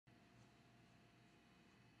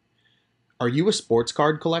Are you a sports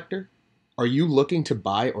card collector? Are you looking to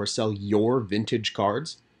buy or sell your vintage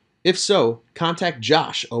cards? If so, contact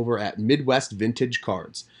Josh over at Midwest Vintage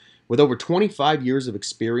Cards. With over 25 years of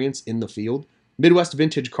experience in the field, Midwest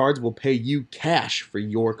Vintage Cards will pay you cash for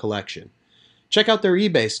your collection. Check out their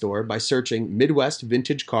eBay store by searching Midwest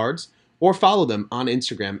Vintage Cards or follow them on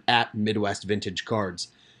Instagram at Midwest Vintage Cards.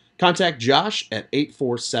 Contact Josh at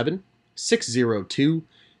 847 602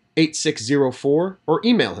 8604 or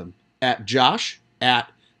email him at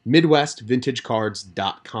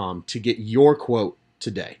josh@midwestvintagecards.com to get your quote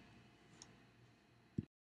today.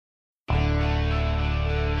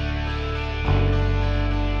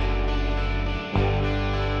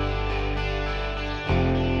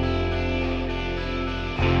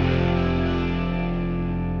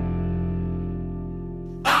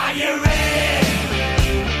 Are you ready? Are you ready?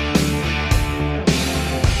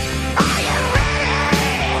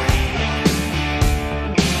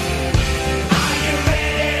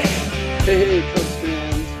 Hey, Cubs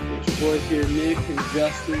fans. It's your boys here, Nick and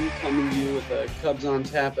Justin, coming to you with a Cubs on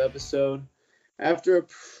Tap episode. After a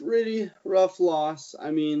pretty rough loss,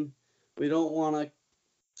 we don't want to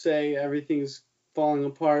say everything's falling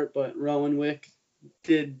apart, but Rowan Wick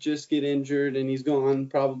did just get injured, and he's gone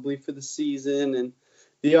probably for the season, and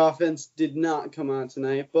the offense did not come out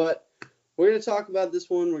tonight. But we're going to talk about this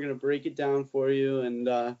one. We're going to break it down for you,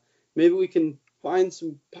 and maybe we can find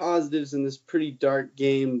some positives in this pretty dark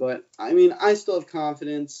game. But, I still have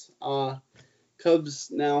confidence. Cubs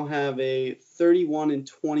now have a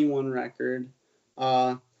 31-21 record.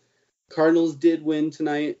 Cardinals did win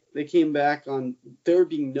tonight. They came back on there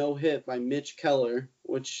being no hit by Mitch Keller,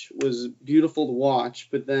 which was beautiful to watch,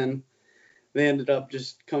 but then they ended up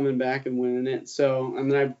just coming back and winning it. So,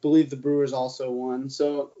 I believe the Brewers also won.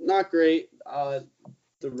 So, not great. The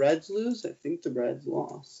Reds lose? I think the Reds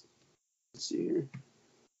lost. Let's see here.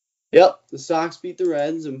 Yep, the Sox beat the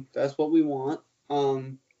Reds, and that's what we want.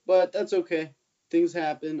 But that's okay. Things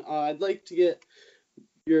happen. I'd like to get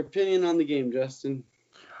your opinion on the game, Justin.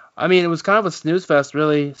 It was kind of a snooze fest,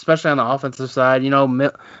 really, especially on the offensive side.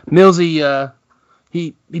 Millsy,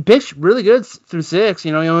 he pitched really good through six.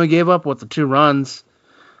 He only gave up, the 2 runs.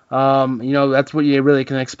 That's what you really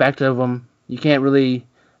can expect of him. You can't really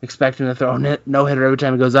expect him to throw a no-hitter every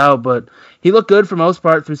time he goes out, but he looked good for most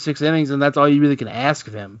part through 6 innings, and that's all you really can ask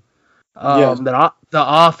of him. The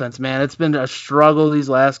offense, man, it's been a struggle these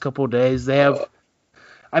last couple of days. They have,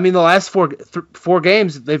 the last four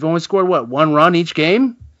games, they've only scored, 1 run each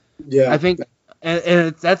game? Yeah. I think,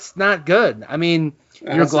 and that's not good.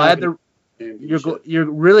 You're glad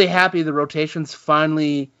you're really happy the rotation's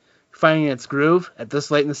finally finding its groove at this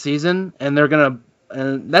late in the season, and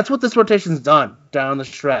and that's what this rotation's done down the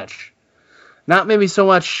stretch. Not maybe so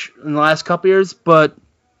much in the last couple years, but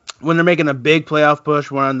when they're making a big playoff push,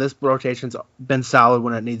 this rotation's been solid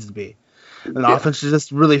when it needs to be. And the offense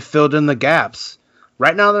just really filled in the gaps.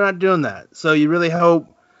 Right now, they're not doing that. So you really hope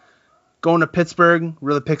going to Pittsburgh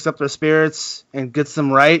really picks up their spirits and gets them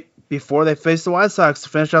right before they face the White Sox to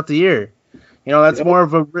finish out the year. That's more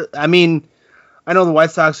of a – I know the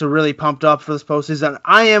White Sox are really pumped up for this postseason.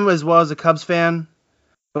 I am as well as a Cubs fan,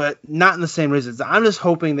 but not in the same reasons. I'm just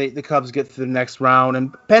hoping the Cubs get through the next round.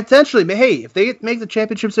 And potentially, hey, if they make the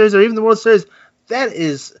championship series or even the World Series, that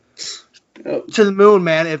is to the moon,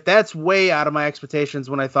 man. If that's way out of my expectations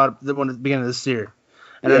when I thought when at the beginning of this year.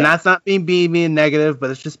 And then that's not being negative,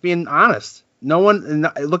 but it's just being honest. No one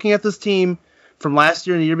looking at this team from last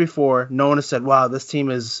year and the year before, no one has said, "Wow, this team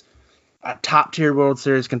is a top-tier World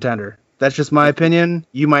Series contender." That's just my opinion.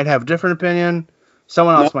 You might have a different opinion.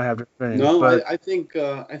 Someone else might have a different opinion. No, but I think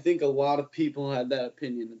a lot of people had that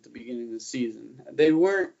opinion at the beginning of the season. They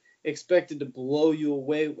weren't expected to blow you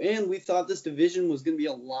away, and we thought this division was going to be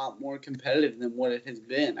a lot more competitive than what it has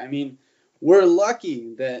been. We're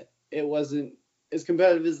lucky that it wasn't as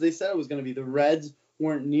competitive as they said it was going to be. The Reds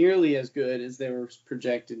weren't nearly as good as they were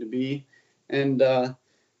projected to be, and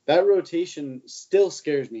that rotation still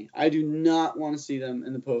scares me. I do not want to see them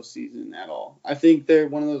in the postseason at all. I think they're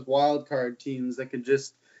one of those wild card teams that could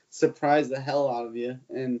just surprise the hell out of you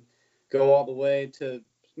and go all the way to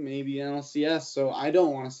maybe NLCS, so I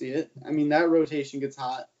don't want to see it. That rotation gets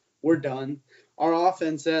hot. We're done. Our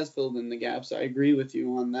offense has filled in the gaps. I agree with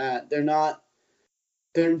you on that.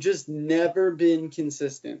 They're just never been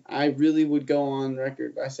consistent. I really would go on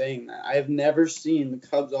record by saying that. I have never seen the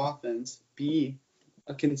Cubs offense be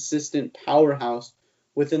a consistent powerhouse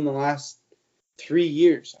within the last 3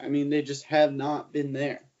 years. They just have not been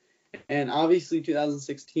there. And obviously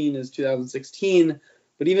 2016 is 2016,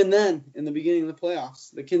 but even then, in the beginning of the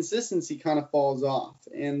playoffs, the consistency kind of falls off.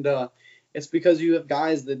 And it's because you have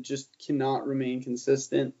guys that just cannot remain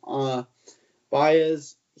consistent.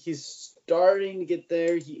 Baez, he's starting to get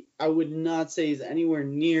there. I would not say he's anywhere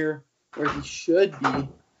near where he should be,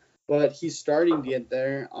 but he's starting to get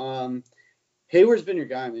there. Hayward's been your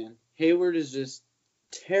guy, man. Hayward is just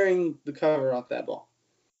tearing the cover off that ball.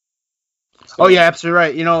 So, oh yeah, absolutely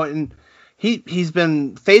right. And he's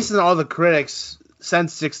been facing all the critics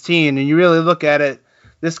since 16, and you really look at it,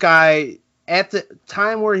 this guy at the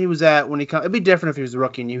time where he was at when it'd be different if he was a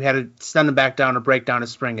rookie and you had to send him back down or break down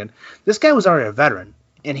his spring. And this guy was already a veteran,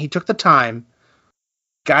 and he took the time,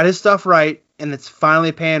 got his stuff right, and it's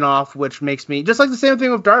finally paying off, which makes me just like the same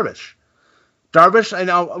thing with Darvish. Darvish, I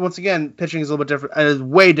know once again pitching is a little bit different, is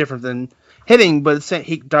way different than hitting, but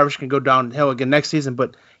Darvish can go downhill again next season.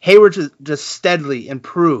 But Hayward just steadily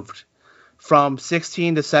improved from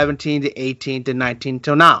 16 to 17 to 18 to 19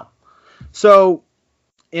 till now. So,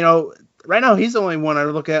 right now he's the only one I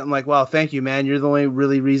look at and like, wow, thank you, man. You're the only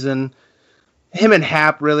really reason. Him and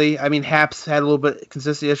Happ, really. I mean, Happ's had a little bit of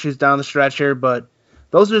consistency issues down the stretch here, but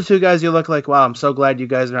those are the two guys you look like, wow, I'm so glad you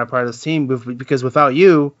guys are not part of this team, because without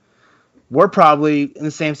you, we're probably in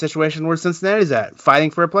the same situation where Cincinnati's at,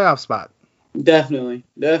 fighting for a playoff spot. Definitely.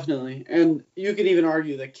 And you could even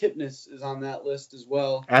argue that Kipnis is on that list as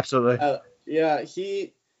well. Absolutely. Yeah,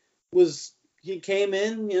 he came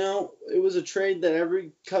in, it was a trade that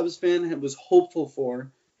every Cubs fan was hopeful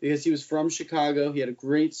for because he was from Chicago. He had a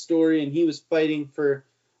great story, and he was fighting for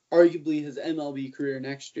arguably his MLB career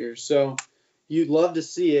next year. So you'd love to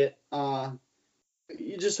see it.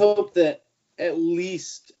 You just hope that at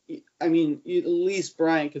least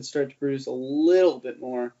Bryant could start to produce a little bit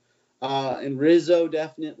more. And Rizzo,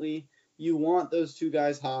 definitely. You want those two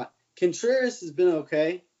guys hot. Contreras has been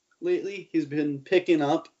okay lately. He's been picking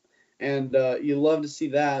up, and you love to see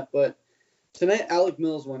that. But tonight, Alec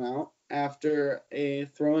Mills went out after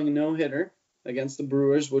throwing a no-hitter against the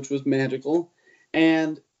Brewers, which was magical.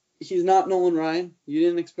 And he's not Nolan Ryan. You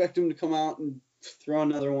didn't expect him to come out and throw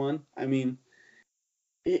another one. I mean,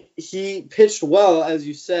 he pitched well, as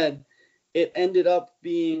you said. It ended up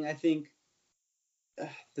being, I think,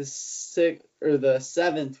 the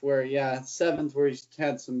seventh where he had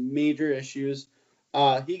some major issues.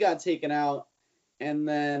 He got taken out, and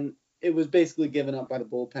then it was basically given up by the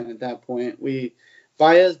bullpen at that point.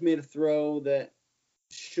 Baez made a throw that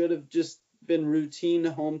should have just been routine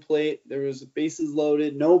to home plate. There was bases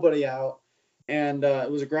loaded, nobody out, and it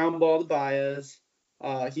was a ground ball to Baez.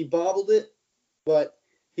 He bobbled it, but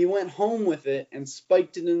he went home with it and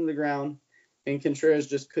spiked it into the ground, and Contreras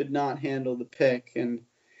just could not handle the pick, and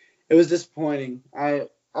it was disappointing. I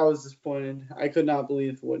was disappointed. I could not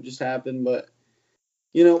believe what just happened, but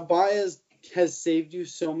Baez has saved you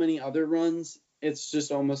so many other runs. It's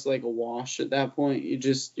just almost like a wash at that point.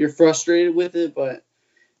 You're frustrated with it, but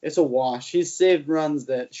it's a wash. He's saved runs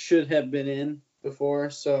that should have been in before,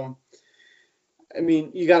 so I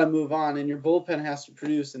mean, you got to move on, and your bullpen has to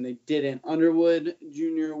produce, and they didn't. Underwood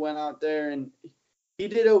Jr. went out there, and he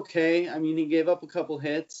did okay. I mean, he gave up a couple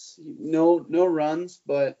hits, no runs,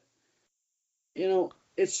 but,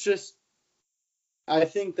 it's just, I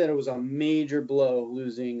think that it was a major blow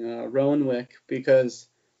losing Rowan Wick, because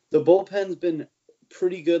the bullpen's been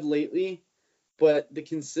pretty good lately, but the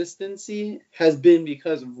consistency has been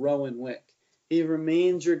because of Rowan Wick. He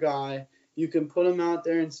remains your guy. You can put him out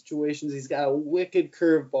there in situations. He's got a wicked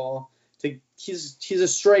curveball. He's a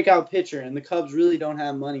strikeout pitcher, and the Cubs really don't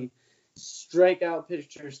have money. Strikeout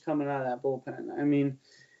pitchers coming out of that bullpen. I mean,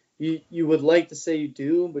 you would like to say you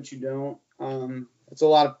do, but you don't. It's a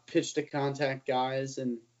lot of pitch-to-contact guys,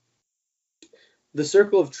 and the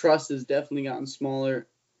circle of trust has definitely gotten smaller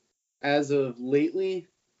as of lately,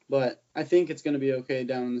 but I think it's going to be okay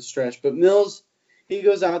down in the stretch. But Mills, he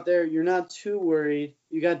goes out there. You're not too worried.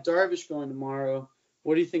 You got Darvish going tomorrow.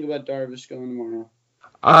 What do you think about Darvish going tomorrow?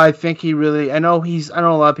 I think I know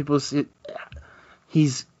a lot of people see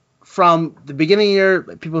he's from the beginning of the year,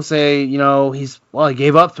 people say, he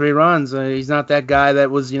gave up 3 runs. He's not that guy that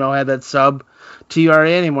was, had that sub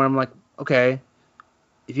TRA anymore. I'm like, okay.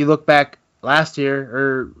 If you look back last year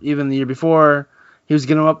or even the year before, he was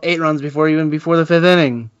giving up 8 runs before the 5th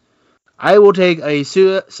inning. I will take a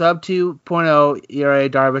sub 2.0 ERA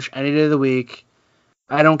Darvish any day of the week.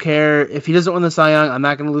 I don't care if he doesn't win the Cy Young. I'm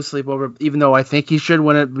not going to lose sleep over it, even though I think he should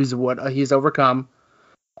win it because of what he's overcome.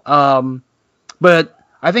 But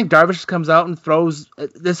I think Darvish comes out and throws.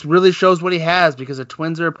 This really shows what he has, because the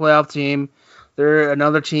Twins are a playoff team. They're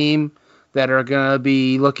another team that are going to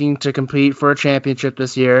be looking to compete for a championship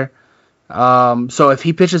this year. So if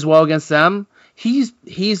he pitches well against them, he's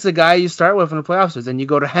the guy you start with in the playoffs, and you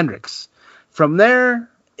go to Hendricks. From there,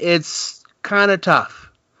 it's kind of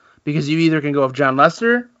tough, because you either can go with John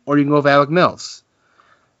Lester or you can go with Alec Mills.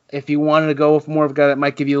 if you wanted to go with more of a guy that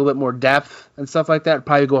might give you a little bit more depth and stuff like that, I'd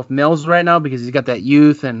probably go with Mills right now because he's got that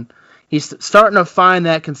youth and he's starting to find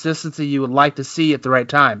that consistency you would like to see at the right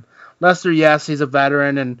time. Lester, yes, he's a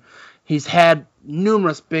veteran and he's had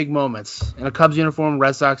numerous big moments in a Cubs uniform,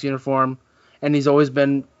 Red Sox uniform, and he's always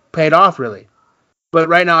been paid off, really. But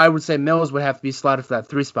right now, I would say Mills would have to be slotted for that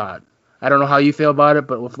 3 spot. I don't know how you feel about it,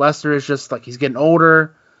 but with Lester, it's just like he's getting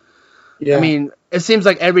older. Yeah. I mean, it seems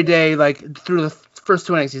like every day, like through the first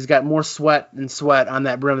 2 innings, he's got more sweat on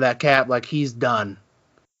that brim of that cap. Like he's done.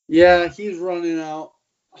 Yeah, he's running out.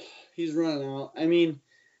 I mean,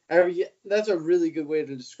 that's a really good way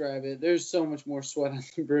to describe it. There's so much more sweat on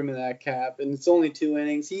the brim of that cap, and it's only 2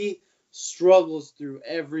 innings. He struggles through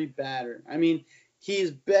every batter. I mean,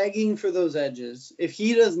 he's begging for those edges. If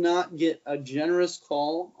he does not get a generous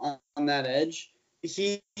call on that edge,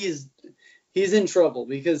 he's in trouble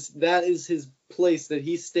because that is his place that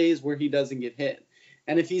he stays where he doesn't get hit.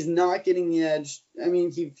 And if he's not getting the edge, I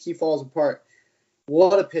mean, he falls apart.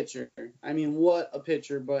 What a pitcher. I mean, what a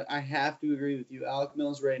pitcher. But I have to agree with you. Alec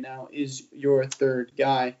Mills right now is your third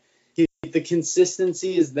guy. The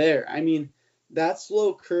consistency is there. I mean, that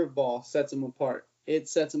slow curveball sets him apart. It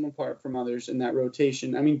sets him apart from others in that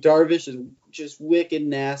rotation. I mean, Darvish is just wicked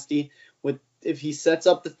nasty. If he sets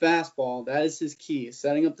up the fastball, that is his key.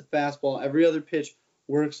 Setting up the fastball. Every other pitch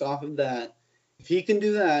works off of that. If he can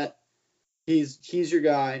do that, he's your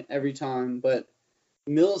guy every time. But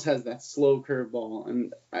Mills has that slow curveball,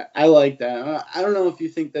 and I like that. I don't know if you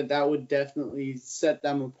think that would definitely set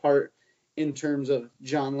them apart in terms of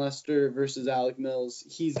John Lester versus Alec Mills.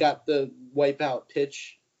 He's got the wipeout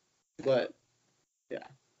pitch, but yeah.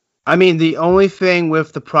 I mean, the only thing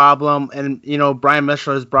with the problem, and Brian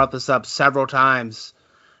Mishler has brought this up several times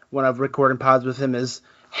when I've recorded pods with him, is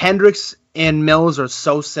Hendricks and Mills are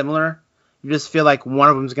so similar. You just feel like one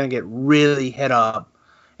of them is going to get really hit up.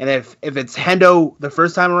 And if it's Hendo the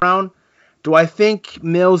first time around, do I think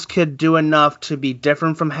Mills could do enough to be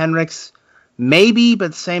different from Hendricks? Maybe, but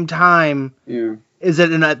at the same time, is it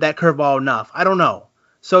that curveball enough? I don't know.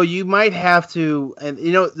 So you might have to, and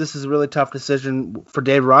this is a really tough decision for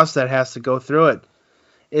Dave Ross that has to go through it,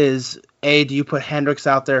 is do you put Hendricks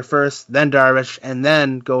out there first, then Darvish, and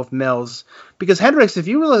then go with Mills? Because Hendricks, if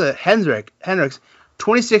you look at Hendricks,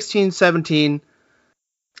 2016-17,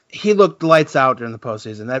 he looked lights out during the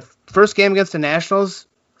postseason. That first game against the Nationals,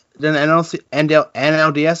 then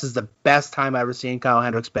NLDS is the best time I've ever seen Kyle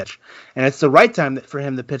Hendricks pitch. And it's the right time for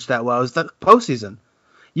him to pitch that well is the postseason.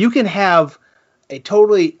 You can have a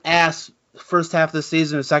totally ass first half of the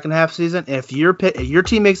season or second half of the season, and if your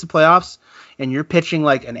team makes the playoffs and you're pitching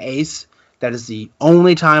like an ace, that is the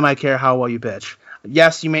only time I care how well you pitch.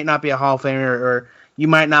 Yes, you may not be a Hall of Famer or you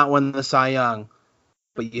might not win the Cy Young,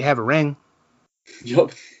 but you have a ring.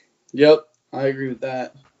 Yep. I agree with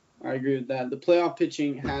that. The playoff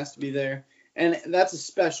pitching has to be there, and that's a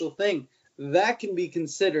special thing. That can be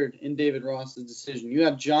considered in David Ross's decision. You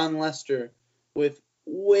have John Lester with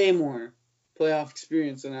way more playoff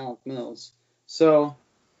experience than Alec Mills. So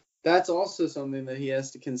that's also something that he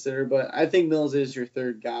has to consider. But I think Mills is your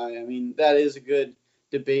third guy. I mean, that is a good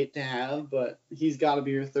debate to have, but he's got to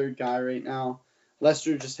be your third guy right now.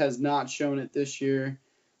 Lester just has not shown it this year.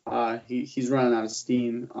 He's running out of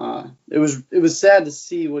steam. It was sad to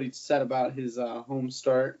see what he said about his last home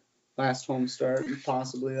start,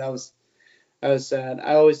 possibly. That was sad.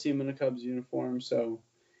 I always see him in a Cubs uniform, so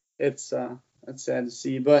that's sad to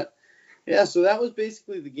see. But yeah, so that was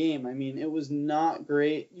basically the game. I mean, it was not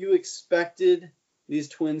great. You expected these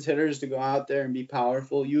Twins hitters to go out there and be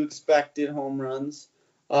powerful. You expected home runs.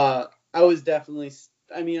 I was definitely.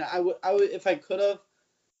 I mean, I would if I could have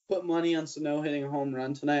put money on Sano hitting a home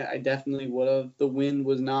run tonight, I definitely would have. The wind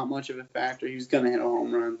was not much of a factor. He was going to hit a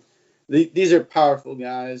home run. These are powerful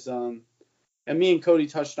guys. And me and Cody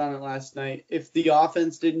touched on it last night. If the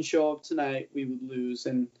offense didn't show up tonight, we would lose.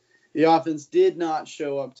 And the offense did not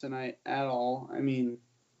show up tonight at all. I mean,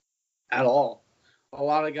 at all. A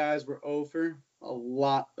lot of guys were over. A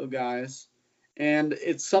lot of guys. And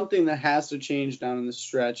it's something that has to change down in the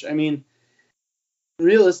stretch. I mean,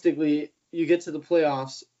 realistically, you get to the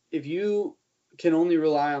playoffs. If you can only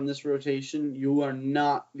rely on this rotation, you are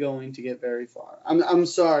not going to get very far. I'm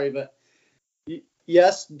sorry, but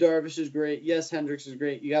yes, Darvish is great. Yes, Hendricks is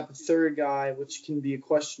great. You got the third guy, which can be a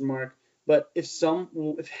question mark. But if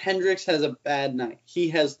Hendricks has a bad night, he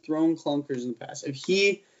has thrown clunkers in the past. If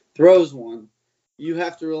he throws one, you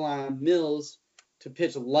have to rely on Mills to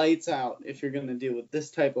pitch lights out if you're going to deal with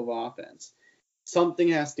this type of offense. Something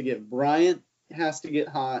has to give. Bryant has to get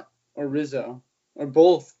hot, or Rizzo, or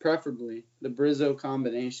both, preferably, the Brizzo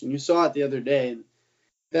combination. You saw it the other day, and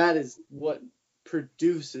that is what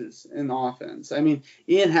produces in offense. I mean,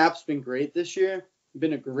 Ian Happ's been great this year,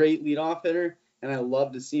 been a great leadoff hitter, and I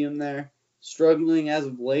love to see him there. Struggling as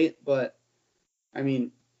of late, but I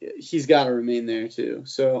mean, he's got to remain there too.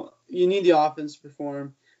 So you need the offense to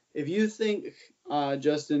perform. If you think,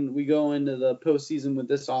 Justin, we go into the postseason with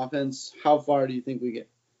this offense, how far do you think we get?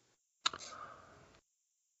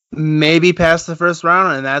 Maybe past the first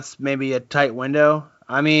round, and that's maybe a tight window.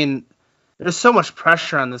 I mean, there's so much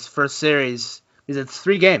pressure on this first series because it's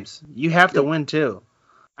 3 games. You have to win 2.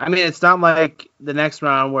 I mean, it's not like the next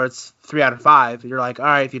round where it's 3 out of 5. You're like, all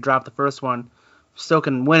right, if you drop the first one, still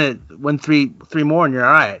can win three more, and you're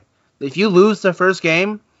all right. If you lose the first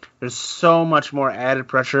game, there's so much more added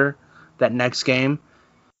pressure that next game.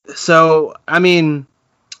 So, I mean,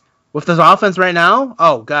 with this offense right now,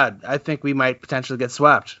 oh, God, I think we might potentially get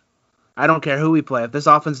swept. I don't care who we play. If this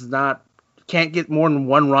offense can't get more than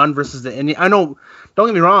 1 run versus the Indians. I know, don't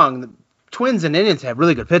get me wrong, the Twins and Indians have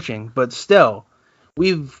really good pitching, but still,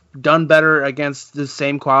 we've done better against the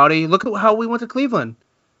same quality. Look at how we went to Cleveland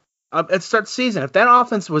at the start of the season. If that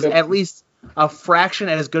offense was at least a fraction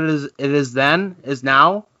as good as it is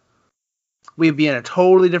now, we'd be in a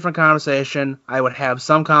totally different conversation. I would have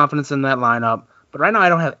some confidence in that lineup, but right now I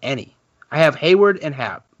don't have any. I have Hayward and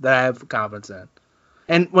Happ that I have confidence in.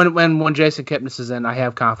 And when Jason Kipnis is in, I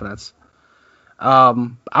have confidence.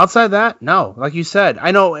 Outside that, no. Like you said,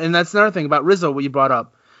 I know, and that's another thing about Rizzo, what you brought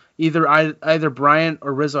up. Either Bryant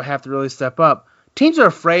or Rizzo have to really step up. Teams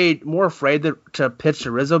are more afraid to pitch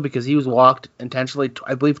to Rizzo because he was walked intentionally,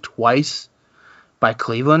 I believe, twice by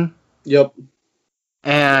Cleveland. Yep.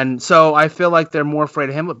 And so I feel like they're more afraid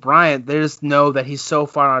of him. But Bryant, they just know that he's so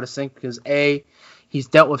far out of sync because, A, he's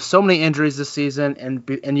dealt with so many injuries this season and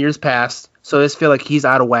in years past, so I just feel like he's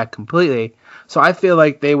out of whack completely. So I feel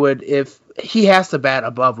like they would, if he has to bat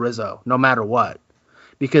above Rizzo, no matter what.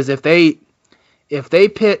 Because if they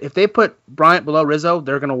put Bryant below Rizzo,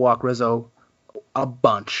 they're gonna walk Rizzo a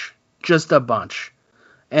bunch, just a bunch.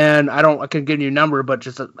 And I can give you a number, but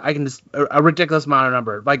just a ridiculous amount of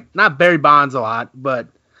number, like not Barry Bonds a lot, but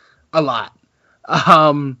a lot.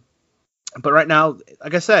 But right now,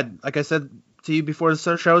 like I said to you before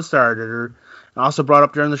the show started, or also brought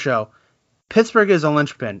up during the show, Pittsburgh is a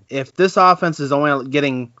linchpin. If this offense is only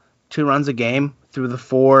getting 2 runs a game through the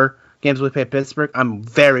 4 games we play Pittsburgh, I'm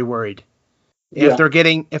very worried. If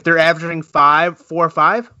they're averaging 4 or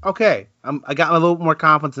 5, okay, I got a little more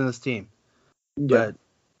confidence in this team. Yeah. But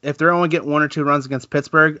if they're only getting 1 or 2 runs against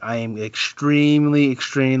Pittsburgh, I am extremely,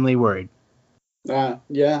 extremely worried.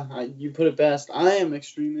 You put it best. I am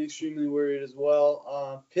extremely, extremely worried as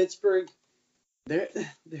well. Pittsburgh,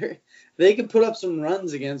 they can put up some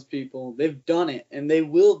runs against people. They've done it, and they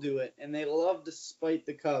will do it, and they love to spite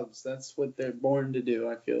the Cubs. That's what they're born to do,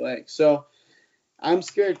 I feel like. So I'm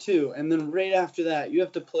scared too. And then right after that, you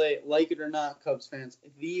have to play, like it or not, Cubs fans,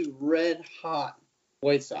 the red-hot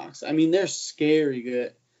White Sox. I mean, they're scary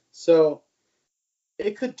good. So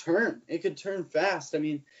it could turn. It could turn fast. I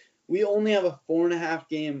mean, we only have a 4.5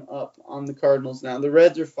 game up on the Cardinals now. The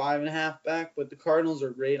Reds are 5.5 back, but the Cardinals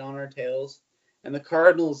are right on our tails. And the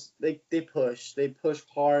Cardinals, they push. They push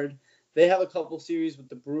hard. They have a couple series with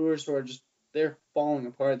the Brewers who are they're falling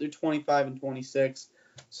apart. They're 25-26.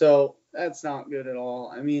 So that's not good at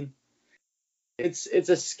all. I mean, it's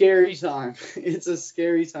a scary time. It's a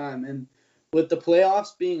scary time. And with the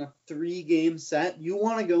playoffs being a 3-game set, you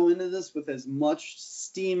want to go into this with as much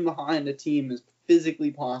steam behind a team as physically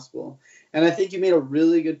possible. And I think you made a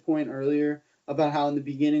really good point earlier about how in the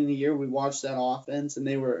beginning of the year we watched that offense and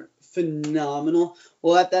they were phenomenal.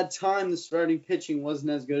 Well, at that time, the starting pitching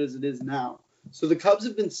wasn't as good as it is now. So the Cubs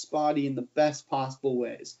have been spotty in the best possible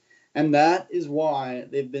ways. And that is why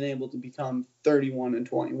they've been able to become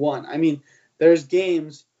 31-21. I mean, there's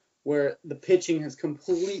games where the pitching has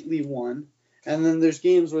completely won, and then there's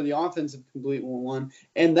games where the offense have completely won.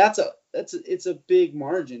 And it's a big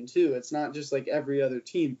margin too. It's not just like every other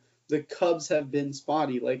team. The Cubs have been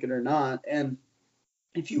spotty, like it or not. And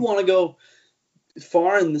if you want to go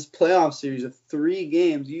far in this playoff series of 3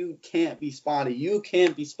 games, you can't be spotty. You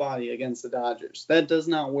can't be spotty against the Dodgers. That does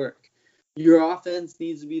not work. Your offense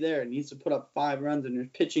needs to be there. It needs to put up 5 runs, and your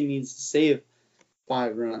pitching needs to save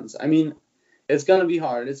 5 runs. I mean, it's going to be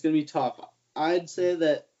hard. It's going to be tough. I'd say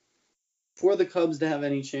that for the Cubs to have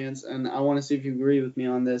any chance, and I want to see if you agree with me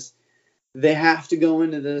on this, they have to go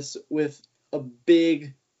into this with a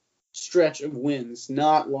big stretch of wins,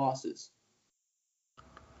 not losses.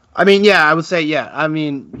 I mean, yeah, I would say, yeah. I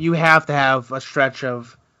mean, you have to have a stretch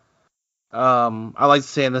of, I like to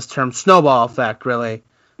say in this term, snowball effect, really.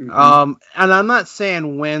 Mm-hmm. And I'm not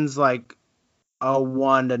saying wins like a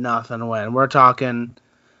 1-0 win. We're talking,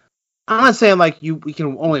 I'm not saying like we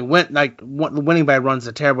can only win, like winning by runs is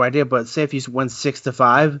a terrible idea, but say if you win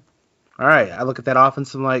 6-5, all right, I look at that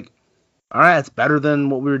offense and I'm like, all right, it's better than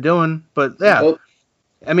what we were doing. But yeah, Well,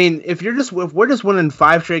 I mean, if we're just winning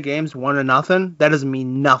 5 straight games, 1-0, that doesn't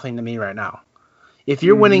mean nothing to me right now. If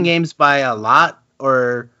you're winning games by a lot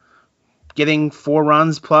or getting 4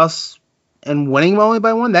 runs plus and winning only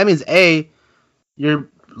by 1, that means A, your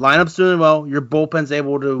lineup's doing well, your bullpen's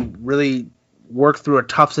able to really work through a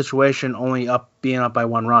tough situation only being up by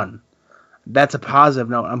 1 run. That's a positive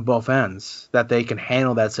note on both ends, that they can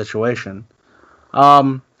handle that situation.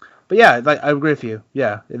 But yeah, like I agree with you.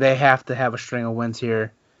 Yeah, they have to have a string of wins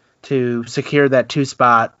here to secure that 2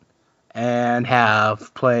 spot and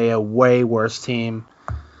play a way worse team.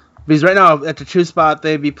 Because right now at the 2 spot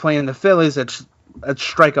they'd be playing the Phillies at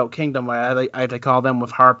strikeout kingdom. I had to call them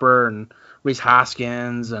with Harper and Rhys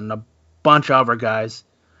Hoskins and a bunch of other guys.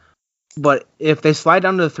 But if they slide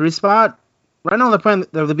down to the 3 spot, right now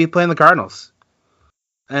they'll be playing the Cardinals.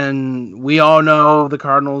 And we all know the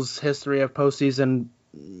Cardinals' history of postseason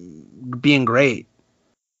being great.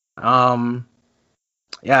 Yeah,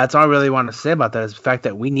 that's all I really want to say about that is the fact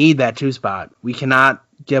that we need that 2 spot. We cannot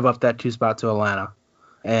give up that 2 spot to Atlanta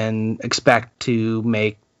and expect to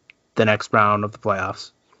make the next round of the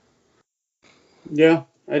playoffs. Yeah,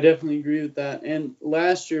 I definitely agree with that. And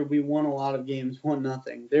last year we won a lot of games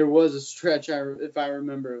 1-0. There was a stretch, if I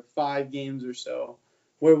remember, of 5 games or so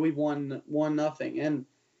where we won 1-0. And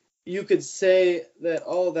you could say that,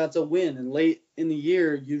 oh, that's a win. And late in the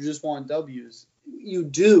year, you just want W's. You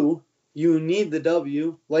do. You need the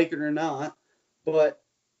W, like it or not. But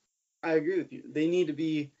I agree with you. They need to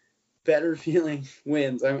be better feeling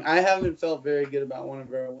wins. I mean, I haven't felt very good about one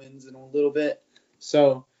of our wins in a little bit.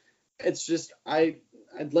 So it's just I'd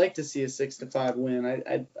like to see a 6-5 win.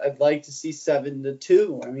 I'd like to see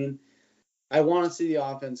 7-2. I mean, I want to see the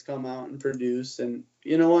offense come out and produce. And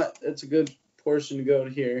you know what? It's a good portion to go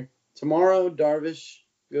to here. Tomorrow, Darvish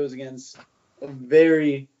goes against a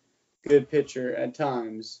very good pitcher at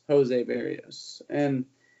times, Jose Barrios. And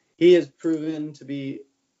he has proven to be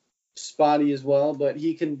spotty as well, but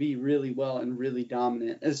he can be really well and really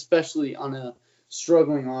dominant, especially on a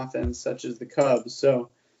struggling offense such as the Cubs. So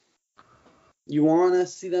you want to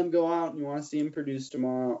see them go out and you want to see him produce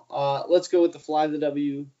tomorrow. Let's go with the Fly the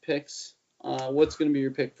W picks. What's going to be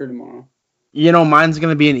your pick for tomorrow? You know, mine's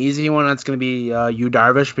going to be an easy one. It's going to be Yu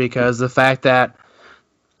Darvish, because the fact that,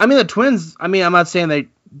 I mean, the Twins, I mean, I'm not saying they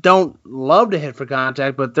don't love to hit for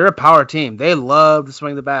contact, but they're a power team. They love to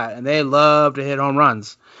swing the bat, and they love to hit home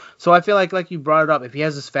runs. So I feel like you brought it up, if he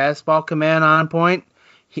has his fastball command on point,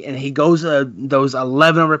 and he goes those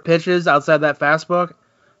 11 over pitches outside that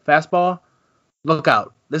fastball, look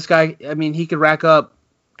out. This guy, I mean, he could rack up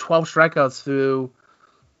 12 strikeouts through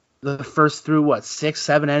the first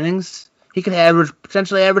 6-7 innings. He could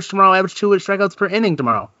potentially average 2 strikeouts per inning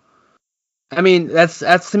tomorrow. I mean, that's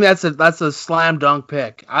to me that's a slam dunk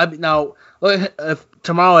pick. Now look, if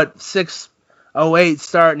tomorrow at 6:08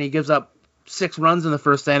 start and he gives up 6 runs in the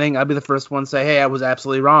first inning, I'd be the first one to say, hey, I was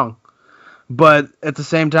absolutely wrong. But at the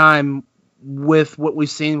same time, with what we've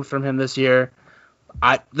seen from him this year,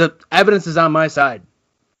 the evidence is on my side.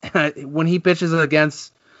 When he pitches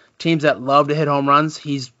against teams that love to hit home runs,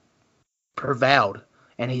 he's prevailed.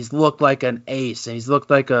 And he's looked like an ace. And he's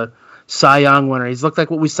looked like a Cy Young winner. He's looked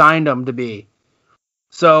like what we signed him to be.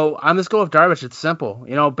 So I'm just going with Darvish. It's simple.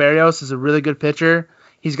 You know, Barrios is a really good pitcher.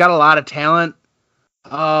 He's got a lot of talent.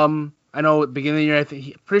 I know at the beginning of the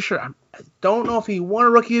year, I don't know if he won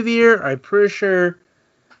a Rookie of the Year. I'm pretty sure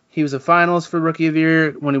he was a finalist for Rookie of the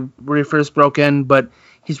Year when he first broke in. But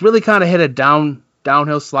he's really kind of hit a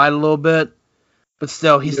downhill slide a little bit. But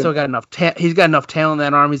still, he's still got enough. He's got enough talent in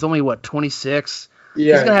that arm. He's only 26.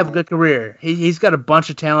 Yeah, he's gonna have a good career. He's got a bunch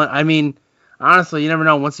of talent. I mean, honestly, you never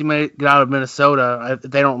know. Once he might get out of Minnesota, if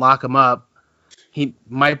they don't lock him up, he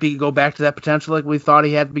might go back to that potential like we thought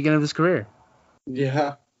he had at the beginning of his career.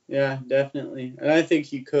 Yeah, definitely. And I think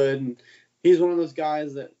he could. And he's one of those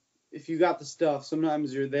guys that if you got the stuff,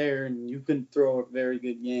 sometimes you're there and you can throw a very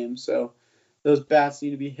good game. So those bats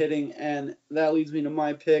need to be hitting. And that leads me to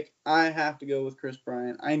my pick. I have to go with Kris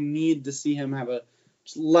Bryant. I need to see him have a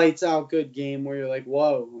lights out good game where you're like,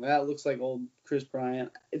 whoa, that looks like old Kris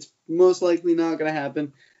Bryant. It's most likely not going to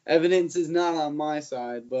happen. Evidence is not on my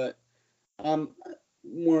side, but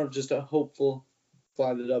more of just a hopeful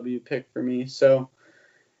Fly the W pick for me. So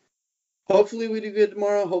hopefully we do good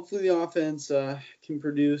tomorrow. Hopefully the offense can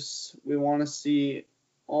produce. We want to see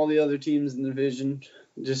all the other teams in the division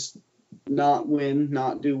just not win,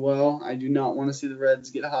 not do well. I do not want to see the Reds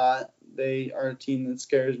get hot. They are a team that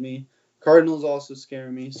scares me. Cardinals also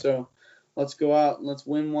scare me. So Let's go out and let's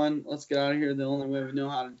win one. Let's get out of here the only way we know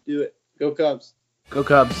how to do it. Go Cubs. Go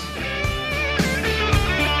Cubs.